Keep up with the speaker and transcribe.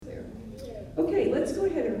Okay, let's go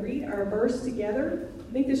ahead and read our verse together.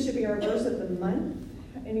 I think this should be our verse of the month.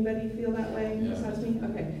 Anybody feel that way besides me?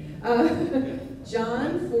 Okay.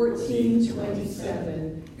 John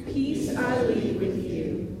 14:27. Peace I leave with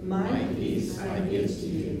you, my peace I give to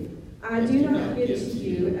you. I do not give to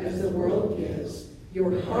you as the world gives.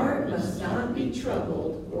 Your heart must not be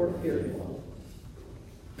troubled or fearful.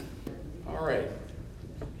 All right.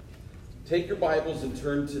 Take your Bibles and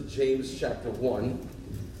turn to James chapter 1.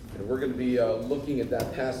 And we're going to be looking at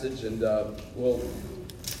that passage, and we'll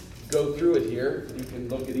go through it here. You can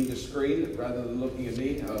look at either screen rather than looking at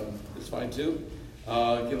me. It's fine too.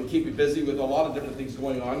 It'll keep you busy with a lot of different things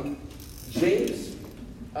going on. James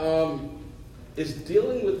is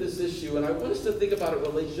dealing with this issue, and I want us to think about a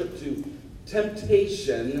relationship to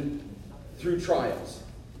temptation through trials.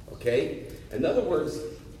 Okay? In other words,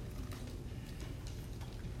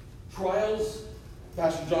 trials,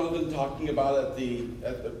 Pastor Jonathan talking about at the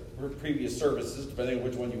previous services, depending on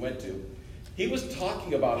which one you went to, he was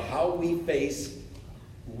talking about how we face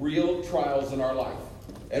real trials in our life.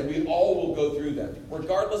 And we all will go through them.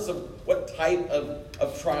 Regardless of what type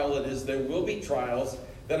of trial it is, there will be trials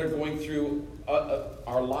that are going through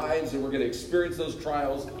our lives, and we're going to experience those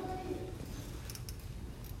trials.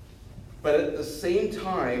 But at the same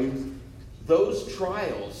time, those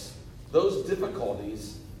trials, those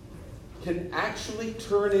difficulties, can actually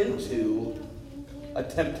turn into a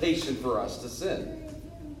temptation for us to sin.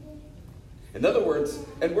 In other words,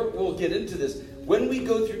 and we'll get into this, when we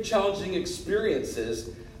go through challenging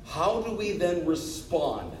experiences, how do we then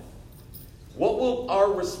respond? What will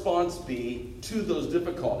our response be to those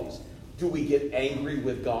difficulties? Do we get angry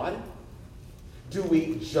with God? Do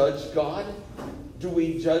we judge God? Do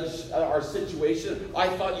we judge our situation? I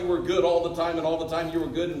thought you were good all the time, and all the time you were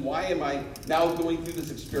good, and why am I now going through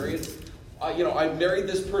this experience? I married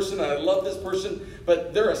this person, and I love this person,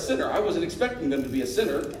 but they're a sinner. I wasn't expecting them to be a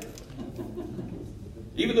sinner.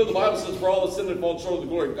 Even though the Bible says, for all the sin and fall short of the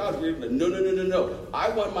glory of God, no. I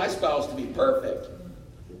want my spouse to be perfect.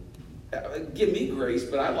 Give me grace,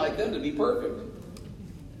 but I like them to be perfect.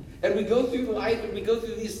 And we go through life, and we go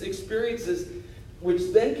through these experiences,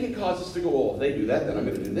 which then can cause us to go, oh, if they do that, then I'm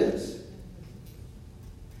going to do this.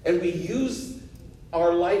 And we use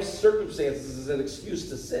our life circumstances as an excuse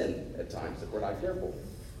to sin at times if we're not careful.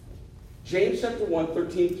 James chapter 1,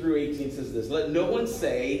 13 through 18 says this: let no one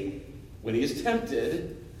say, when he is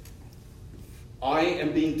tempted, I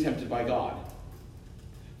am being tempted by God.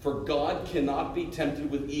 For God cannot be tempted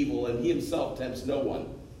with evil, and he himself tempts no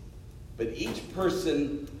one. But each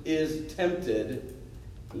person is tempted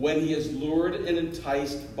when he is lured and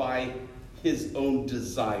enticed by his own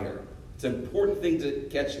desire. It's an important thing to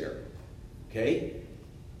catch here. Okay?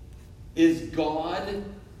 Is God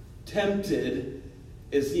tempted?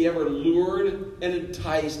 Is he ever lured and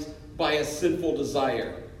enticed by a sinful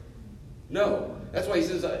desire? No. That's why he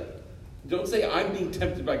says, don't say I'm being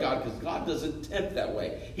tempted by God, because God doesn't tempt that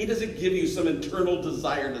way. He doesn't give you some internal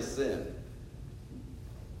desire to sin.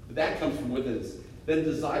 That comes from within us. Then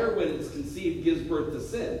desire, when it's conceived, gives birth to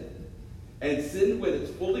sin. And sin, when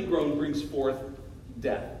it's fully grown, brings forth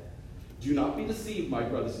death. Do not be deceived, my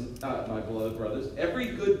brothers, my beloved brothers. Every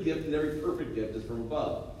good gift and every perfect gift is from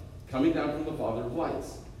above, coming down from the Father of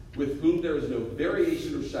lights, with whom there is no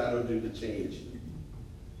variation or shadow due to change.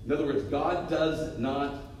 In other words, God does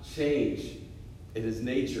not change in his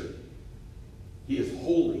nature. He is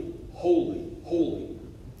holy, holy, holy.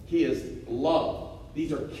 He is love.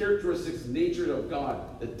 These are characteristics, nature of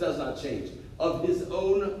God that does not change. Of his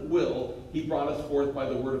own will, he brought us forth by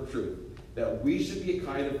the word of truth, that we should be a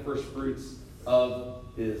kind of first fruits of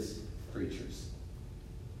his creatures.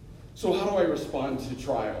 So how do I respond to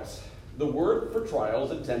trials? The word for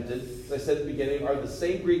trials and tempted, as I said at the beginning, are the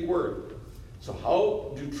same Greek word. So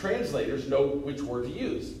how do translators know which word to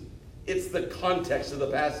use? It's the context of the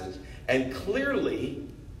passage. And clearly,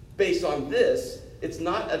 based on this, it's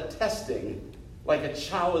not a testing like a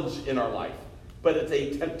challenge in our life, but it's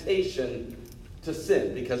a temptation to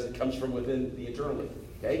sin because it comes from within the eternally.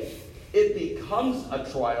 Okay? It becomes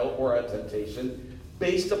a trial or a temptation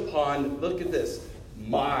based upon, look at this,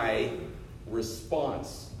 my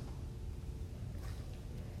response.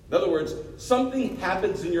 In other words, something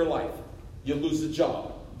happens in your life. You lose a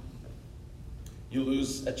job. You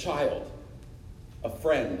lose a child, a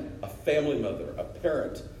friend, a family member, a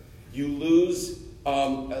parent. You lose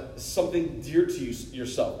something dear to you,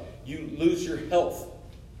 yourself. You lose your health.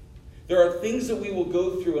 There are things that we will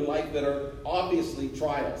go through in life that are obviously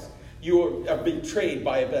trials. You are betrayed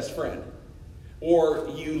by a best friend. Or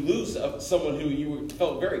you lose someone who you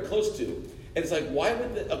felt very close to. And it's like, why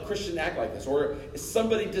would a Christian act like this? Or if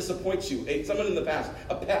somebody disappoints you, someone in the past,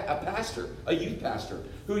 a pastor, a youth pastor,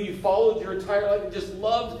 who you followed your entire life and just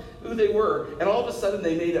loved who they were, and all of a sudden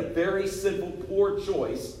they made a very simple, poor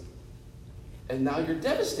choice, and now you're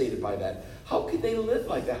devastated by that. How could they live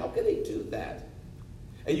like that? How could they do that?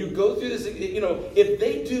 And you go through this, if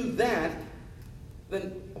they do that,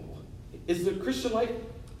 then is the Christian life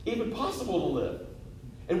even possible to live?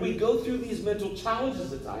 And we go through these mental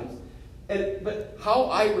challenges at times, but how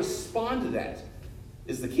I respond to that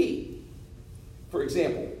is the key. For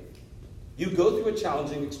example, you go through a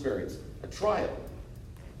challenging experience, a trial.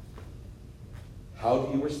 How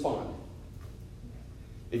do you respond?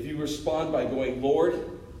 If you respond by going,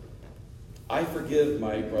 Lord, I forgive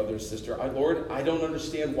my brother or sister. Lord, I don't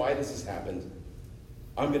understand why this has happened.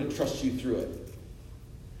 I'm going to trust you through it.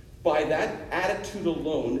 By that attitude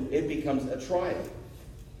alone, it becomes a trial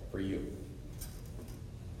for you.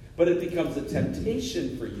 But it becomes a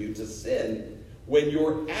temptation for you to sin when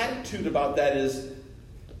your attitude about that is,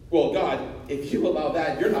 well, God, if you allow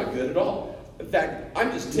that, you're not good at all. In fact,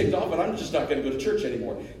 I'm just ticked off and I'm just not going to go to church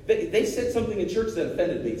anymore. They said something in church that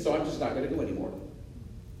offended me, so I'm just not going to go anymore.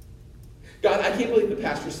 God, I can't believe the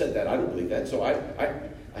pastor said that. I don't believe that, so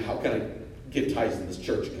how can I give tithes in this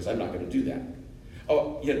church? Because I'm not going to do that.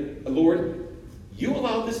 Oh, Lord, you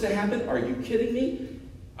allowed this to happen? Are you kidding me?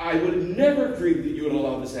 I would have never dreamed that you would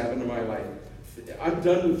allow this to happen in my life. I'm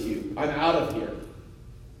done with you. I'm out of here.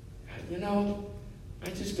 I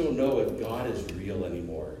just don't know if God is real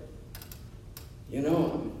anymore.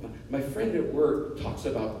 My friend at work talks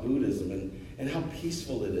about Buddhism and how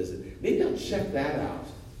peaceful it is. Maybe I'll check that out.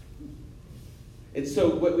 And so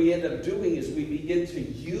what we end up doing is we begin to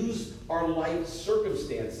use our life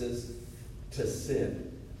circumstances to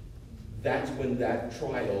sin. That's when that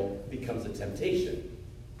trial becomes a temptation.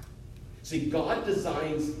 See, God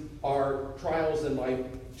designs our trials in life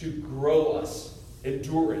to grow us.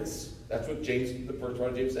 Endurance. That's what the first one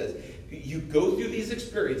of James says. You go through these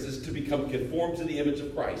experiences to become conformed to the image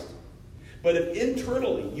of Christ. But if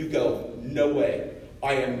internally you go, no way,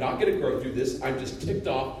 I am not going to grow through this. I'm just ticked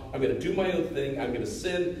off. I'm going to do my own thing. I'm going to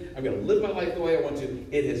sin. I'm going to live my life the way I want to.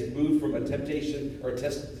 It has moved from a temptation or a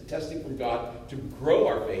testing from God to grow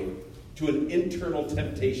our faith to an internal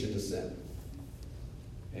temptation to sin.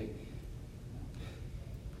 Okay?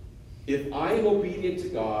 If I am obedient to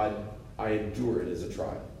God, I endure it as a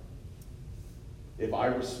trial. If I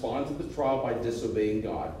respond to the trial by disobeying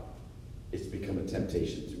God, it's become a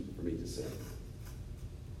temptation for me to sin.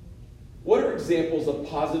 What are examples of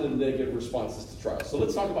positive and negative responses to trials? So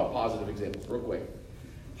let's talk about positive examples real quick.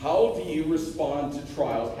 How do you respond to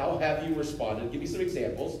trials? How have you responded? Give me some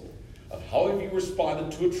examples of how have you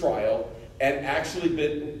responded to a trial and actually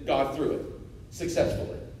got through it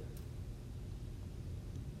successfully.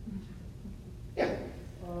 Yeah.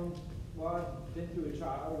 Well, I've been through a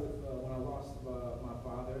trial when I lost my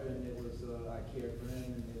father, and it was I cared for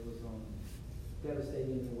him, and it was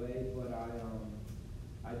devastating in a way. But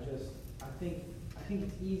I think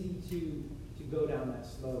it's easy to go down that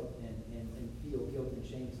slope and feel guilt and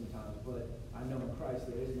shame sometimes. But I know in Christ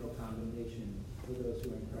there is no condemnation for those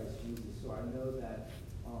who are in Christ Jesus. So I know that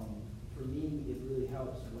for me it really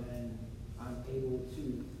helps when I'm able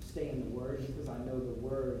to stay in the Word, because I know the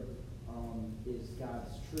Word is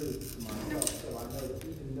God's truth to myself. So I know that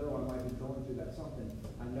even though I might be going through that something,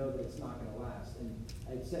 I know that it's not going to last. And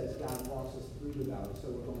it says God walks us through the valley, so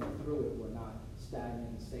we're going through it. We're not stagnant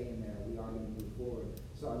and staying there. We are going to move forward.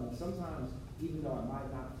 So I mean, sometimes, even though I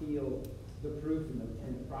might not feel the proof in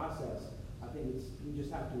the process, I think we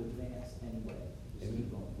just have to advance anyway. Just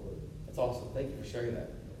keep going forward. That's awesome. Thank you for sharing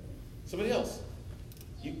that. Somebody else.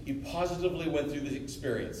 You positively went through the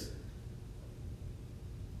experience.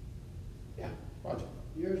 Yeah, Roger.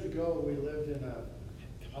 Years ago, we lived in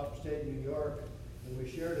upstate New York, and we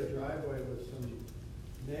shared a driveway with some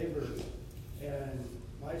neighbors. And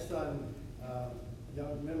my son,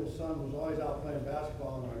 young middle son, was always out playing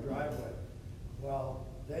basketball in our driveway. Well,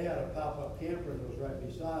 they had a pop-up camper that was right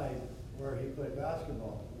beside where he played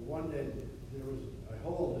basketball. One day, there was a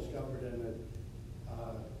hole discovered in the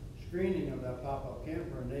screening of that pop-up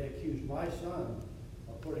camper, and they accused my son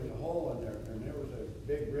of putting a hole in there. And there was a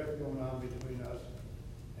big rift going on between us.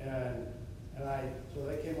 So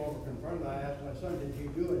they came over, confronted. I asked my son, "Did you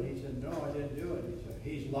do it?" He said, "No, I didn't do it." He said,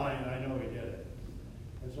 "He's lying. I know he did it."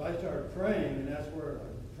 And so I started praying, and that's where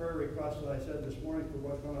a prayer request that I said this morning for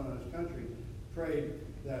what's going on in this country, prayed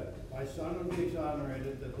that my son would be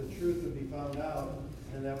exonerated, that the truth would be found out,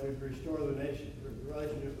 and that we'd restore the relationship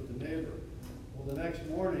with the neighbor. Well, the next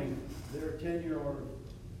morning, their 10-year-old,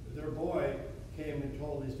 their boy came and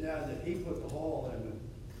told his dad that he put the hole in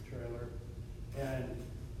the trailer, And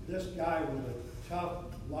this guy was a tough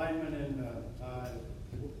lineman and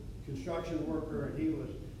construction worker, and he was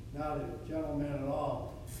not a gentleman at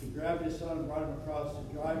all. He grabbed his son and brought him across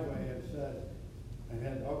the driveway and said,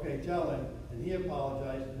 okay, tell him. And he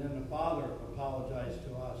apologized, and then the father apologized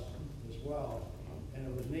to us as well. And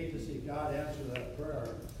it was neat to see God answer that prayer.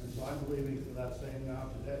 And so I'm believing for that same now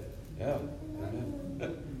today. Yeah.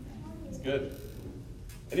 Amen. It's good.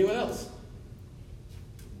 Anyone else?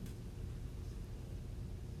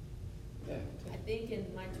 Yeah. I think in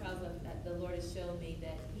my trials that the Lord has shown me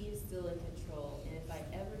that He is still in control. And if I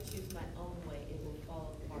ever choose my own way, it will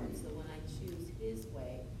fall apart. So when I choose His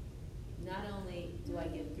way, not only do I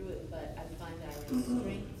get through it, but I find I have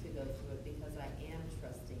strength to go through it because I am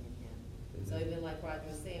trusting in Him. So even like Roger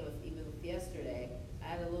was saying, even with yesterday, I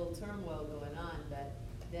had a little turmoil going on, but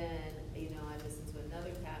then, I listened to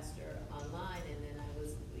another pastor online, and then I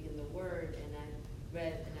was in the Word, and I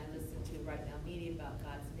read and I listened to Right Now Media about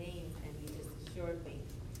God's names, and He just assured me,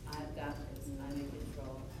 I've got this, I'm in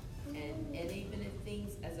control. And even if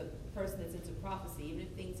things, as a person that's into prophecy, even if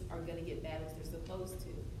things are going to get bad as they're supposed to,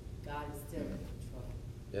 God is still in control.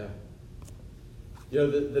 Yeah.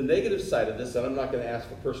 The negative side of this, and I'm not going to ask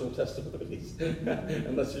for personal testimonies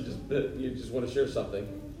unless you just want to share something,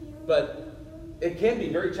 but it can be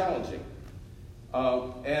very challenging.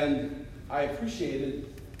 And I appreciated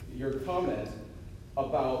your comment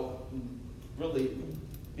about really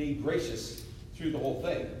being gracious through the whole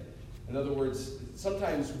thing. In other words,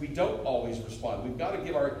 sometimes we don't always respond. We've got to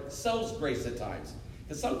give ourselves grace at times.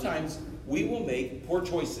 Because sometimes we will make poor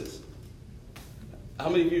choices. How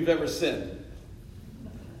many of you have ever sinned?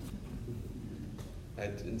 I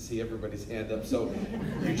didn't see everybody's hand up, so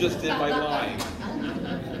you just did my line.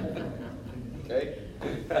 Okay?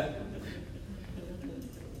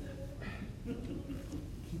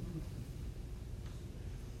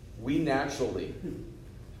 We naturally,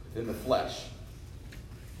 in the flesh,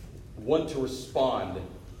 want to respond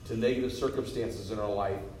to negative circumstances in our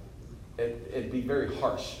life and be very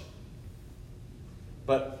harsh.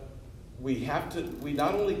 But we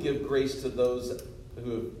not only give grace to those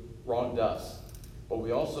who have wronged us, but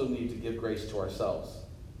we also need to give grace to ourselves.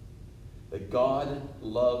 That God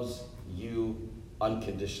loves you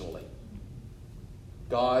unconditionally.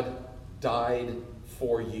 God died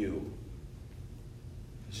for you.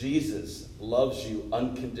 Jesus loves you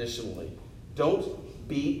unconditionally. Don't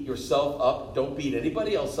beat yourself up. Don't beat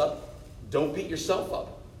anybody else up. Don't beat yourself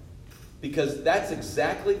up. Because that's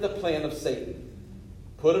exactly the plan of Satan.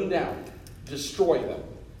 Put them down. Destroy them.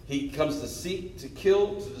 He comes to seek, to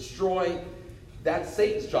kill, to destroy. That's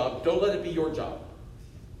Satan's job. Don't let it be your job.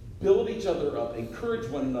 Build each other up. Encourage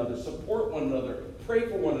one another. Support one another. Pray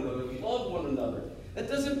for one another. Love one another. That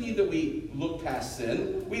doesn't mean that we look past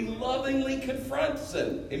sin. We lovingly confront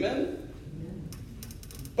sin. Amen?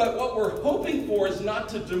 But what we're hoping for is not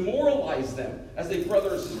to demoralize them as a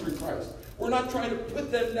brother or sister in Christ. We're not trying to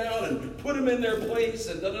put them down and put them in their place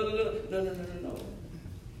and No.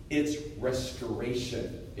 It's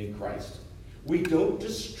restoration in Christ. We don't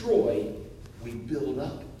destroy, we build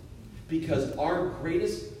up. Because our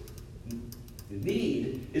greatest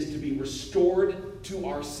need is to be restored to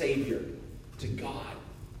our Savior, to God.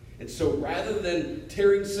 And so rather than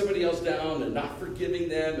tearing somebody else down and not forgiving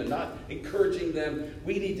them and not encouraging them,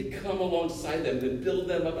 we need to come alongside them and build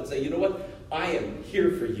them up and say, you know what? I am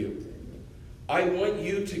here for you. I want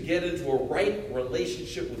you to get into a right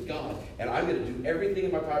relationship with God. And I'm going to do everything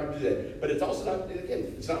in my power to do that. But it's also not,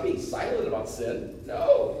 again, it's not being silent about sin.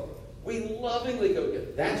 No. We lovingly go,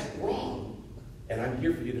 that's wrong. And I'm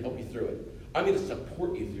here for you to help you through it. I'm going to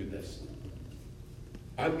support you through this.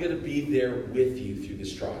 I'm going to be there with you through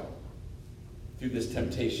this trial, through this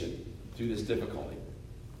temptation, through this difficulty.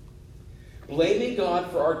 Blaming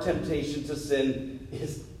God for our temptation to sin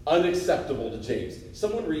is unacceptable to James.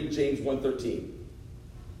 Someone read James 1:13.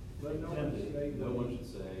 Let no one should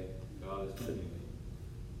say, God is tempting me,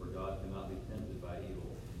 for God cannot be tempted by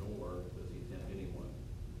evil, nor does he tempt anyone.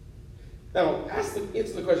 Now,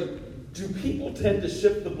 answer the question, do people tend to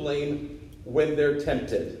shift the blame when they're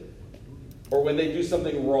tempted? Or when they do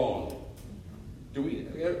something wrong? Do we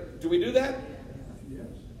do that? Yes.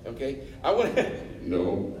 Okay. I want to...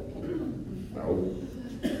 No.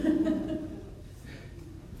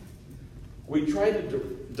 We try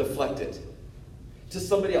to deflect it to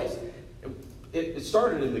somebody else. It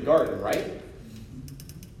started in the garden, right?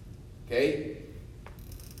 Okay?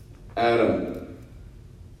 Adam.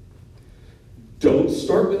 Don't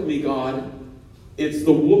start with me, God. It's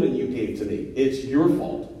the woman you gave to me. It's your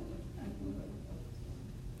fault.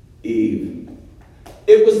 Eve.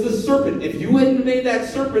 It was the serpent. If you hadn't made that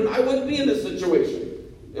serpent, I wouldn't be in this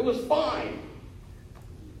situation. It was fine.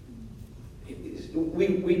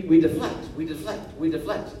 we deflect.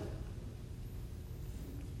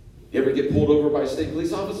 You ever get pulled over by a state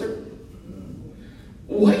police officer?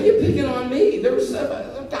 Why are you picking on me? There was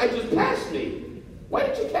a guy just passed me. Why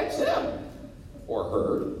didn't you catch them? Or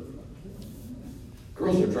her.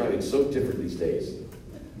 Girls are driving so different these days.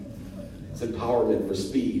 It's empowerment for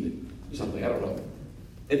speed or something. I don't know.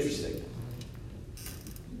 Interesting.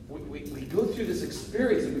 We go through this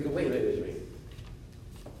experience and we go, wait.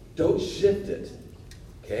 Don't shift it.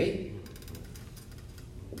 Okay?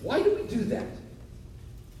 Why do we do that?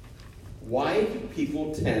 Why do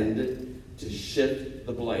people tend to shift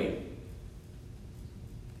the blame?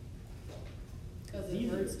 Because it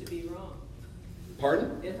hurts to be wrong.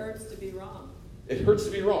 Pardon? It hurts to be wrong. It hurts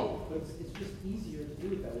to be wrong. But it's just easier to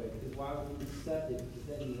do it that way, because why would you accept it?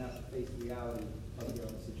 Because then you have to face the reality of your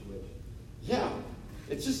own situation. Yeah.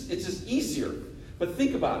 It's just easier. But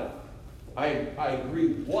think about it. I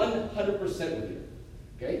agree 100% with you.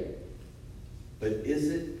 Okay? But is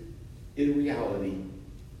it in reality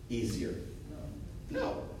easier?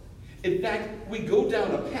 No. In fact, we go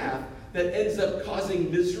down a path that ends up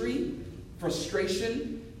causing misery,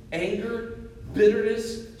 frustration, anger,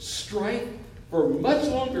 bitterness, strife for much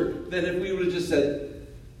longer than if we would have just said,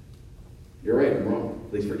 "You're right, I'm wrong.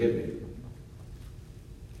 Please forgive me."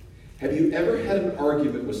 Have you ever had an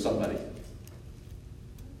argument with somebody?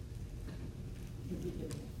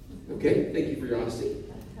 Okay, thank you for your honesty.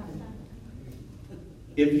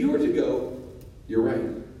 If you were to go, "You're right,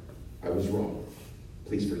 I was wrong.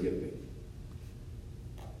 Please forgive me."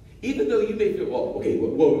 Even though you may feel, well, okay,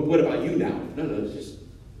 what about you now? No, it's just,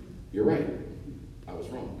 "You're right, I was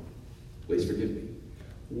wrong. Please forgive me."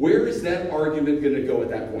 Where is that argument going to go at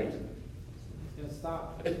that point? It's going to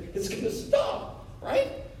stop. It's going to stop, right?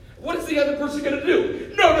 What is the other person going to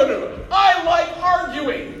do? No. I like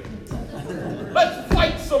arguing. Let's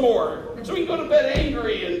fight some more so we can go to bed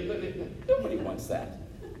angry. And nobody wants that.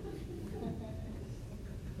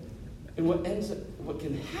 And what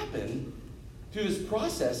can happen through this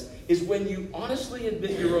process is when you honestly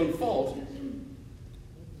admit your own fault,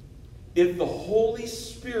 if the Holy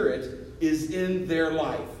Spirit is in their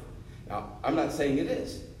life. Now, I'm not saying it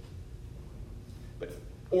is.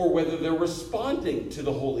 Or whether they're responding to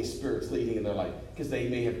the Holy Spirit's leading in their life. Because they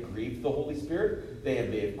may have grieved the Holy Spirit. They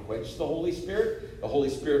may have quenched the Holy Spirit. The Holy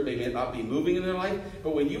Spirit may not be moving in their life.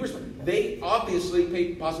 But when you respond, they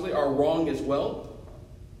obviously, possibly are wrong as well.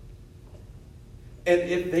 And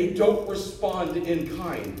if they don't respond in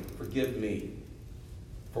kind, forgive me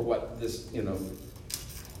for what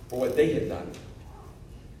for what they had done.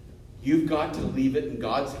 You've got to leave it in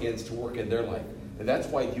God's hands to work in their life. And that's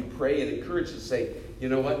why you pray and encourage to say, you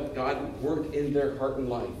know what? God, work in their heart and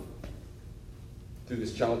life through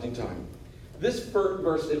this challenging time. This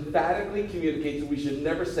verse emphatically communicates that we should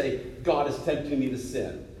never say, God is tempting me to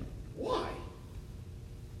sin. Why?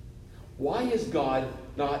 Why is God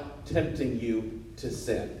not tempting you to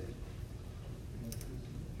sin?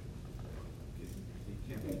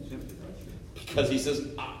 Because he says,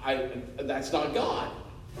 that's not God.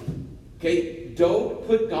 Okay? Don't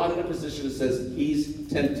put God in a position that says he's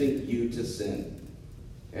tempting you to sin.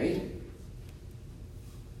 Okay?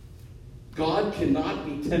 God cannot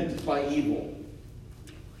be tempted by evil.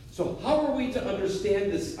 So how are we to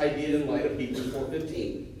understand this idea in light of Hebrews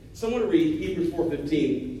 4:15? Someone read Hebrews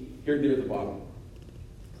 4:15 here near the bottom.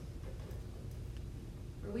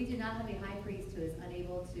 For we do not have a high priest who is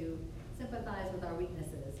unable to sympathize with our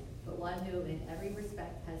weaknesses, but one who in every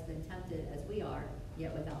respect has been tempted as we are,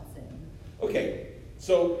 yet without sin. Okay,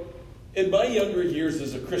 so in my younger years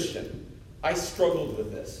as a Christian, I struggled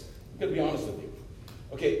with this. I'm going to be honest with you.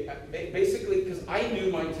 Okay, basically because I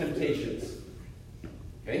knew my temptations.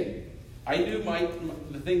 Okay? I knew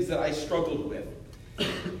the things that I struggled with.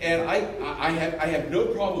 And I have no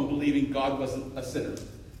problem believing God wasn't a sinner.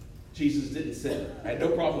 Jesus didn't sin. I had no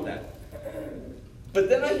problem with that. But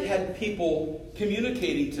then I had people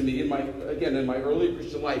communicating to me in my early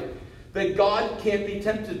Christian life that God can't be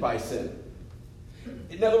tempted by sin.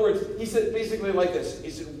 In other words, he said basically like this. He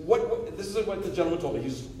said, this is what the gentleman told me. He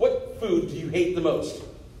says, what food do you hate the most?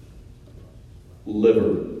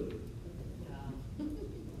 Liver.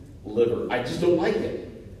 Liver. I just don't like it.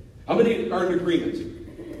 How many are in agreement?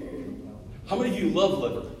 How many of you love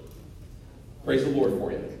liver? Praise the Lord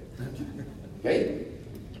for you. Okay?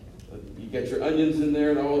 You get your onions in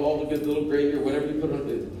there and all the good little gravy or whatever you put on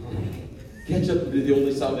it. Ketchup would be the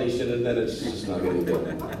only salvation, and then it's just not going to be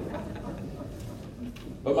good.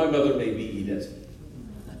 But my mother made me eat it,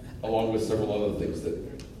 along with several other things that,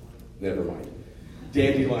 never mind.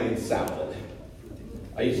 Dandelion salad.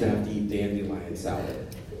 I used to have to eat dandelion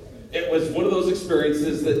salad. It was one of those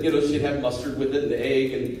experiences that, she'd have mustard with it and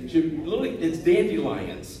egg, and it's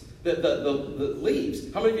dandelions, the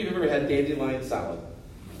leaves. How many of you have ever had dandelion salad?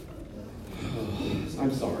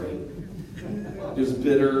 I'm sorry. It was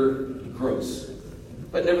bitter, gross.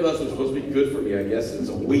 But nevertheless, it was supposed to be good for me, I guess. It's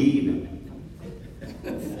a weed.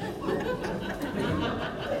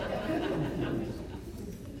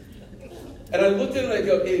 And I looked at it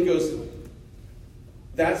and it goes,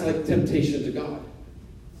 that's like temptation to God.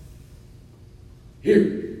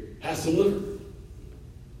 Here, have some liver.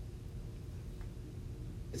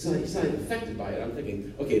 He's not even affected by it. I'm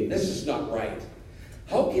thinking, okay, that's just not right.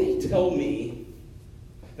 How can he tell me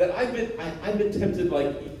that I've been tempted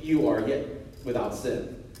like you are, yet without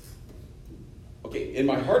sin? Okay, in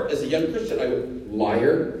my heart as a young Christian, I would,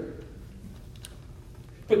 liar.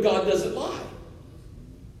 But God doesn't lie.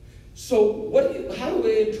 So how do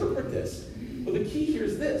I interpret this? Well, the key here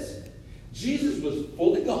is this. Jesus was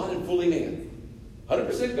fully God and fully man.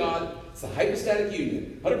 100% God, it's a hypostatic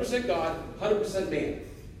union. 100% God, 100% man.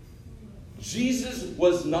 Jesus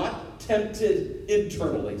was not tempted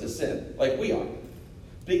internally to sin like we are,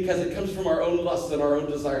 because it comes from our own lusts and our own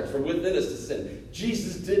desires, from within us to sin.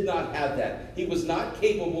 Jesus did not have that. He was not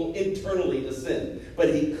capable internally to sin,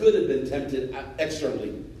 but he could have been tempted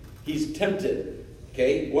externally. He's tempted.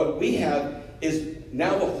 Okay? What we have is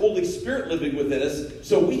now the Holy Spirit living within us,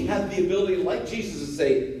 so we have the ability, like Jesus, to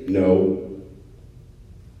say, no.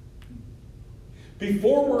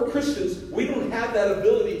 Before we're Christians, we don't have that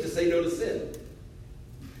ability to say no to sin.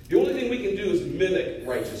 The only thing we can do is mimic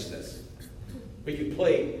righteousness. We can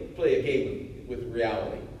play a game with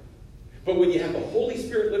reality. But when you have the Holy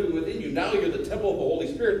Spirit living within you, now you're the temple of the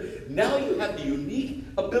Holy Spirit. Now you have the unique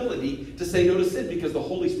ability to say no to sin because the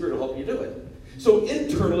Holy Spirit will help you do it. So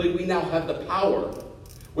internally, we now have the power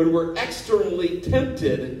when we're externally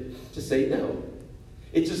tempted to say no.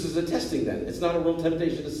 It just is a testing then. It's not a real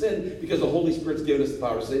temptation to sin because the Holy Spirit's given us the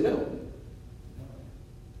power to say no.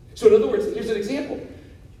 So in other words, here's an example.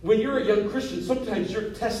 When you're a young Christian, sometimes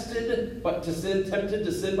you're tempted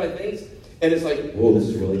to sin by things, and it's like, whoa, this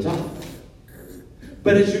is really tough.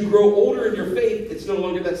 But as you grow older in your faith, it's no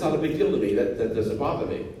longer, that's not a big deal to me. That doesn't bother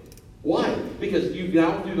me. Why? Because you've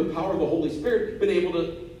now, through the power of the Holy Spirit, been able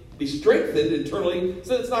to be strengthened internally,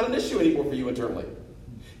 so it's not an issue anymore for you internally.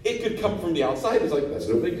 It could come from the outside. It's like, that's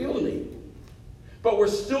no big deal to me. But we're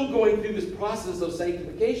still going through this process of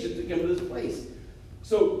sanctification to come to this place.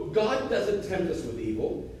 So God doesn't tempt us with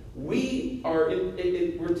evil. We are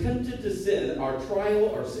we're tempted to sin. Our trial,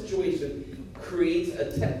 our situation creates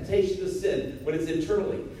a temptation to sin when it's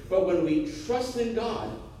internally. But when we trust in God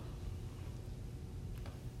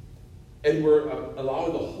and we're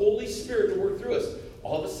allowing the Holy Spirit to work through us,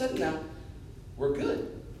 all of a sudden now we're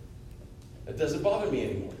good. It doesn't bother me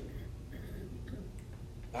anymore.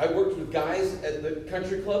 I worked with guys at the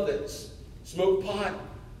country club that smoked pot.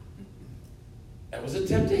 That was a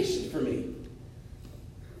temptation for me.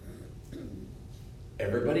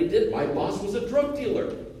 Everybody did. My boss was a drug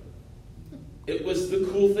dealer. It was the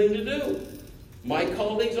cool thing to do. My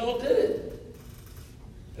colleagues all did it.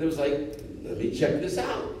 And it was like, let me check this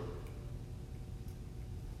out.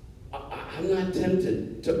 I'm not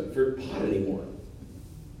tempted for pot anymore.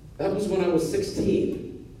 That was when I was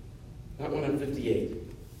 16, not when I'm 58.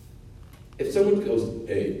 If someone goes,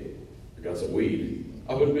 hey, I got some weed,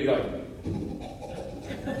 I wouldn't be like,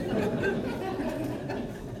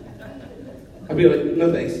 I'd be like,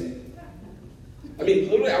 no thanks. I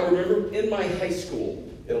mean, literally, I remember in my high school,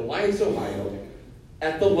 in Alliance, Ohio,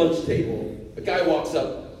 at the lunch table, a guy walks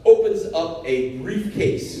up, opens up a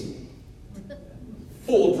briefcase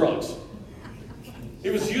full of drugs.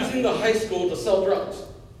 He was using the high school to sell drugs.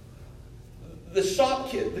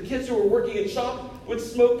 The kids who were working in shop would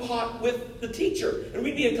smoke pot with the teacher. And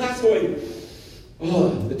we'd be in class going, oh,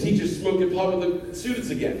 the teacher's smoking pot with the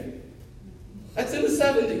students again. That's in the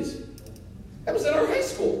 70s. That was in our high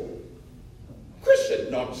school. Christian.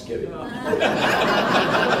 No, I'm just kidding.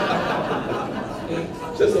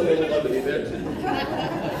 Just a little levity there.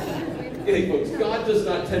 Hey, folks, God does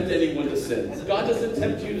not tempt anyone to sin. God doesn't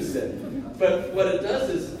tempt you to sin. But what it does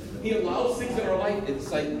is, he allows things in our life.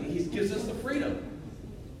 It's like he gives us the freedom.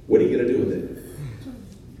 What are you going to do with it?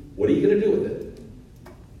 What are you going to do with it?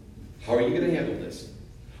 How are you going to handle this?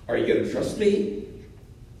 Are you going to trust me?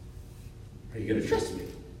 Are you going to trust me?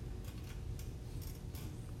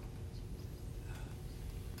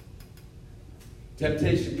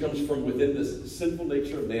 Temptation comes from within this sinful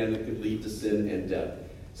nature of man that could lead to sin and death.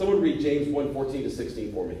 Someone read James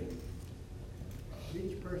 1:14-16 for me.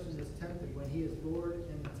 Each person is tempted when he is lured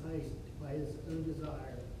and enticed by his own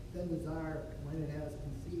desire. Then desire, when it has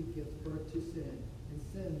conceived, gives birth to sin. and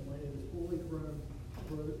sin, when it is fully grown,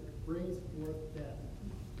 brings forth death.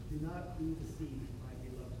 Do not be deceived, my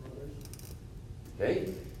beloved brothers.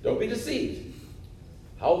 Okay? Don't be deceived.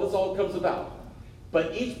 How this all comes about.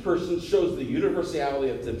 But each person shows the universality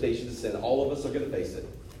of temptation to sin. All of us are going to face it.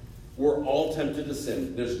 We're all tempted to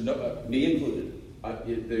sin. There's no, me included.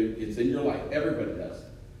 It's in your life. Everybody does.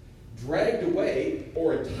 Dragged away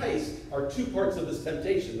or enticed are two parts of this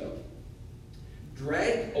temptation, though.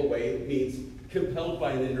 Dragged away means compelled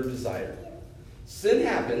by an inner desire. Sin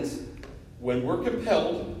happens when we're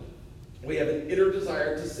compelled. We have an inner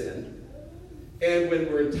desire to sin. And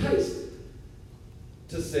when we're enticed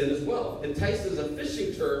to sin as well. Enticed is a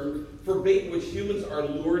fishing term for bait in which humans are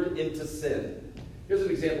lured into sin. Here's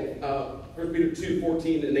an example. 1 Peter 2,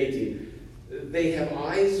 14 and 18. They have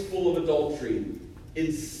eyes full of adultery,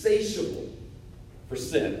 insatiable for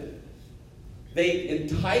sin. They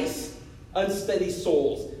entice unsteady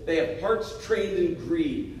souls. They have hearts trained in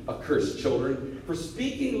greed, accursed children. For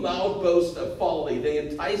speaking loud boast of folly, they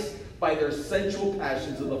entice by their sensual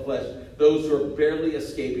passions of the flesh those who are barely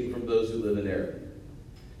escaping from those who live in error.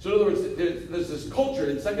 So in other words, there's this culture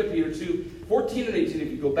in 2 Peter 2, 14 and 18.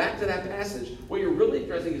 If you go back to that passage, what you're really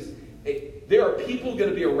addressing is there are people going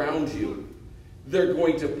to be around you. They're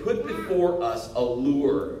going to put before us a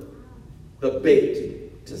lure, the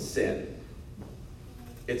bait to sin.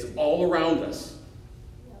 It's all around us.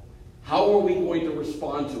 How are we going to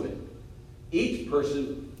respond to it? Each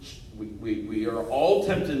person, we are all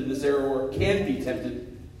tempted in this area, or can be tempted,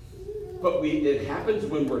 but it happens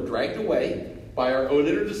when we're dragged away by our own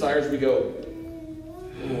inner desires. We go,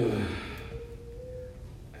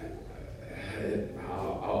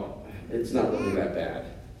 it's not really that bad.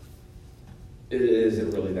 It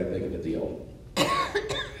isn't really that big of a deal.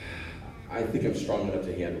 I think I'm strong enough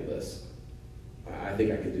to handle this. I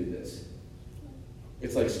think I can do this.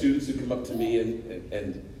 It's like students who come up to me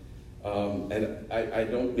and I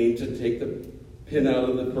don't mean to take the pin out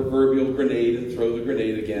of the proverbial grenade and throw the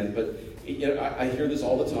grenade again, but you know, I hear this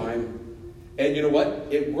all the time. And you know what?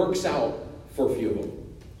 It works out for a few of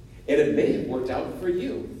them. And it may have worked out for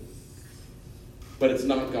you. But it's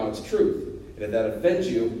not God's truth. And if that offends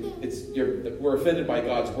you, we're offended by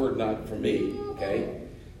God's word, not from me. Okay?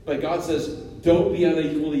 But God says, don't be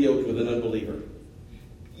unequally yoked with an unbeliever.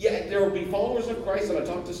 Yeah, there will be followers of Christ, and I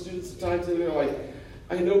talk to students at times, and they're like,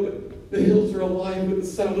 I know, but the hills are alive with the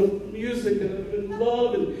sound of music and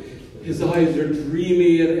love, and his eyes are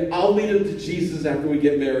dreamy, and I'll lead him to Jesus after we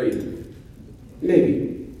get married.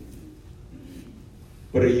 Maybe.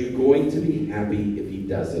 But are you going to be happy if he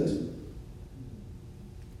doesn't?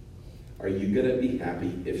 Are you going to be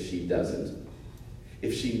happy if she doesn't?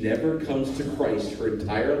 If she never comes to Christ her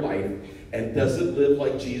entire life and doesn't live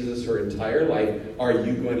like Jesus her entire life, are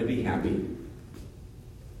you going to be happy?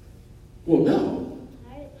 Well, no.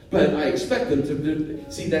 But I expect them to do.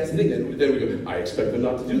 See, that's the thing. Then we go, I expect them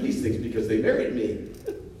not to do these things because they married me.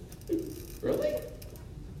 Really?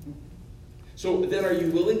 So then are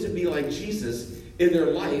you willing to be like Jesus in their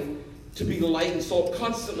life, to be the light and salt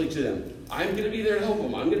constantly to them? I'm going to be there to help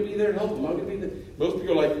them. I'm going to be there to help them. I'm going to be there. Most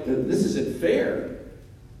people are like, this isn't fair.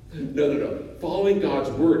 No. Following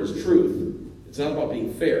God's word is truth. It's not about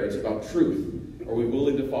being fair. It's about truth. Are we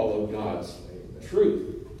willing to follow God's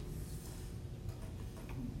truth?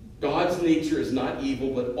 God's nature is not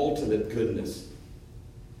evil, but ultimate goodness.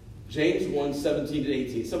 James 1, 17 to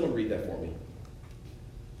 18. Someone read that for me.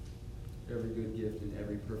 Every good gift and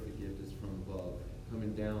every perfect gift is from above,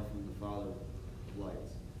 coming down from the Father of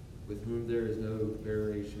lights, with whom there is no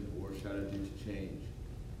variation or shadow due to change.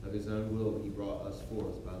 Of his own will he brought us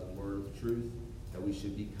forth by the word of truth, that we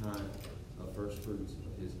should be kind of first fruits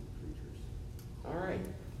of his creatures. All right.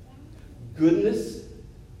 Goodness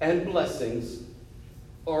and blessings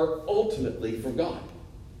are ultimately from God.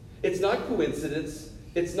 It's not coincidence.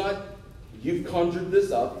 It's not you've conjured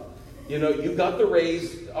this up. You know, you got the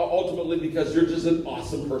raise ultimately because you're just an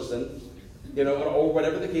awesome person, you know, or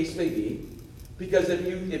whatever the case may be. Because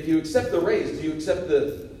if you accept the raise, do you accept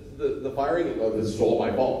the firing? Oh, this is all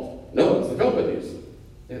my fault. No, it's the company's.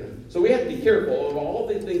 You know? So we have to be careful of all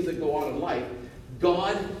the things that go on in life.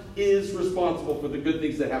 God is responsible for the good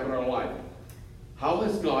things that happen in our life. How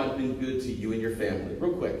has God been good to you and your family?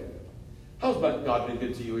 Real quick. How's God been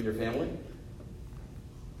good to you and your family?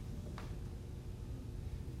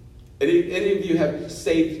 Any of you have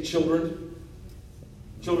saved children?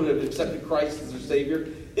 Children have accepted Christ as their Savior.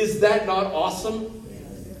 Is that not awesome?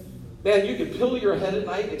 Man, you can pillow your head at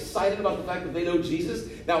night excited about the fact that they know Jesus.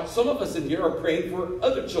 Now, some of us in here are praying for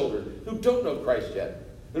other children who don't know Christ yet,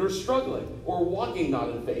 that are struggling or walking not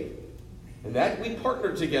in faith. And that we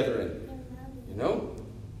partner together in. You know?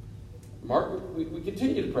 Mark, we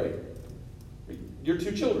continue to pray. Your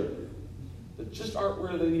 2 children that just aren't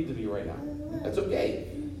where they need to be right now. That's okay.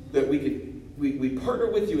 That we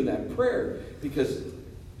partner with you in that prayer, because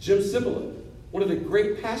Jim Cimbalin, one of the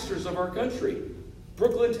great pastors of our country,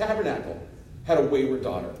 Brooklyn Tabernacle, had a wayward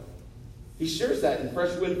daughter. He shares that in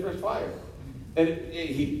Fresh Wind, Fresh Fire. And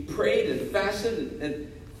he prayed and fasted,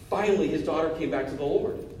 and finally his daughter came back to the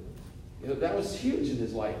Lord. That was huge in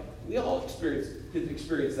his life. We all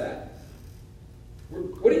experience that.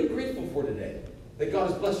 What are you grateful for today? That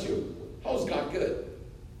God has blessed you. How is God good?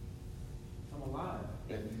 I'm alive.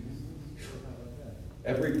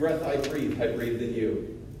 Every breath I breathe in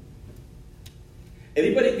you.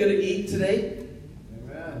 Anybody going to eat today?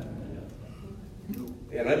 Amen.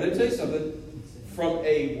 And I'm going to tell you something. From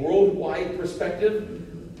a worldwide perspective,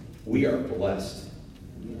 we are blessed.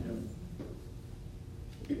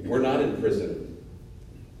 We're not in prison.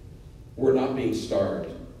 We're not being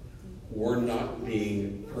starved. We're not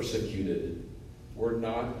being persecuted. We're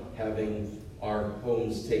not having our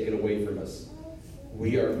homes taken away from us.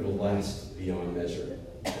 We are blessed beyond measure.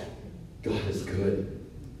 God is good.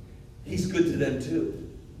 He's good to them too.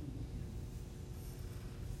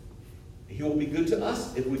 He will be good to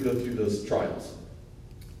us if we go through those trials.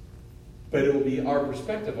 But it will be our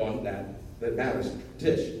perspective on that matters.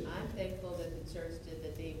 Tish. I'm thankful that the church did the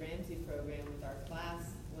Dave Ramsey program with our class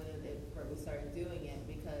when we started doing it,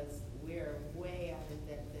 because we're way out of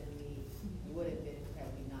debt than we would have been had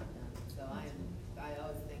we not done it. So I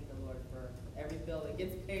always thank the Lord for every bill that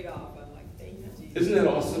gets paid off. I'm like, thank you, Jesus. Isn't that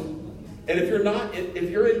awesome? And if you're not, if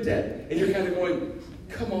you're in debt and you're kind of going,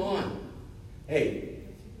 come on, hey,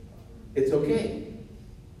 it's okay.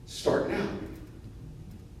 Start now.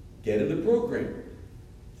 Get in the program.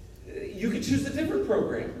 You can choose a different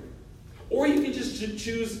program. Or you can just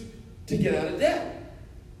choose to get out of debt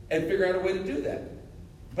and figure out a way to do that.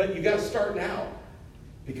 But you got to start now.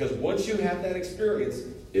 Because once you have that experience,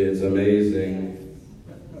 it's amazing.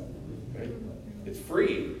 Right? It's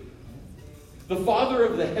free. The Father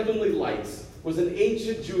of the heavenly lights was an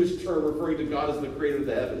ancient Jewish term referring to God as the creator of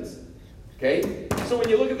the heavens. Okay? So when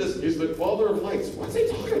you look at this, he's the Father of lights. What's he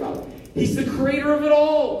talking about? He's the creator of it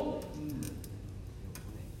all.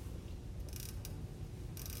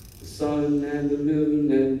 The sun and the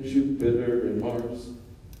moon and Jupiter and Mars.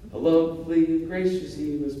 How lovely and gracious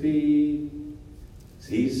he must be.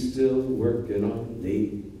 He's still working on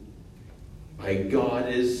me. My God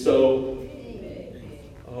is so...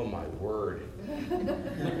 Oh my word.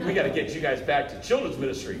 We got to get you guys back to children's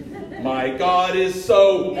ministry. My God is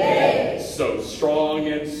so big, so strong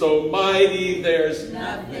and so mighty. There's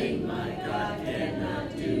nothing my God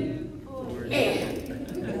cannot do.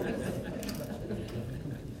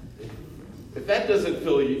 If that doesn't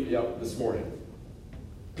fill you up this morning,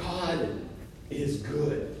 God is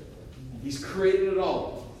good. He's created it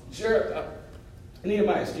all.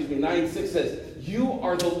 Nehemiah 9:6 says, you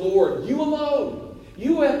are the Lord, you alone.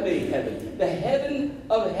 You have made heaven, the heaven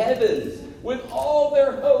of heavens, with all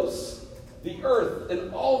their hosts, the earth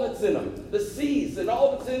and all that's in them, the seas and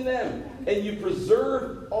all that's in them, and you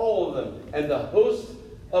preserve all of them, and the host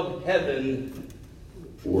of heaven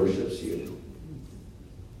worships you.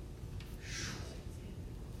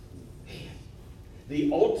 The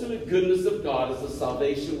ultimate goodness of God is the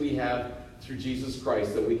salvation we have through Jesus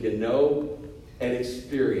Christ that we can know and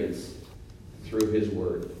experience through his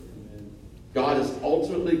word. God is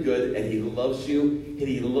ultimately good, and he loves you, and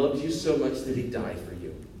he loved you so much that he died for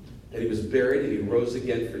you. And he was buried, and he rose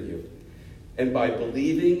again for you. And by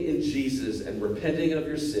believing in Jesus and repenting of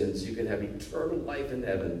your sins, you can have eternal life in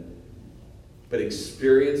heaven, but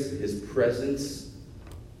experience his presence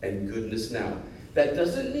and goodness now. That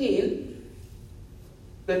doesn't mean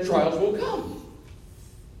that trials won't come,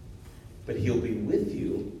 but he'll be with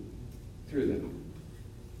you through them.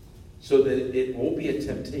 So that it won't be a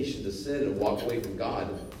temptation to sin and walk away from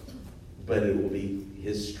God, but it will be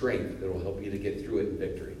his strength that will help you to get through it in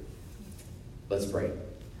victory. Let's pray.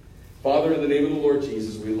 Father, in the name of the Lord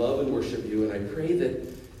Jesus, we love and worship you, and I pray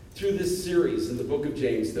that through this series in the book of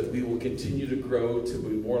James that we will continue to grow to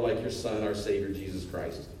be more like your Son, our Savior, Jesus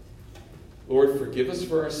Christ. Lord, forgive us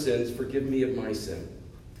for our sins. Forgive me of my sin.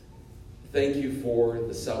 Thank you for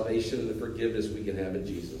the salvation and the forgiveness we can have in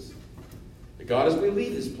Jesus. God, as we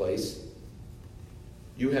leave this place,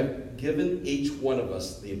 you have given each one of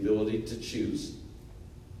us the ability to choose.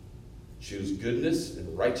 Choose goodness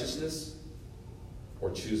and righteousness,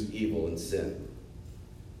 or choose evil and sin.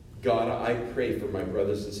 God, I pray for my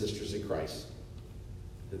brothers and sisters in Christ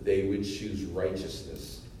that they would choose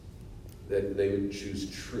righteousness, that they would choose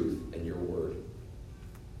truth and your word.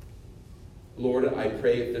 Lord, I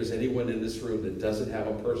pray if there's anyone in this room that doesn't have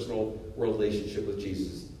a personal relationship with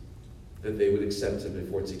Jesus, that they would accept him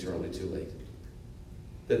before it's eternally too late.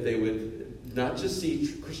 That they would not just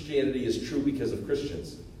see Christianity as true because of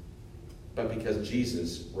Christians, but because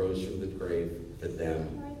Jesus rose from the grave for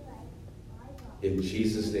them. In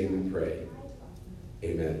Jesus' name we pray.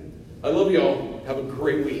 Amen. I love you all. Have a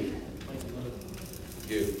great week.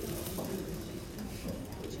 Thank you.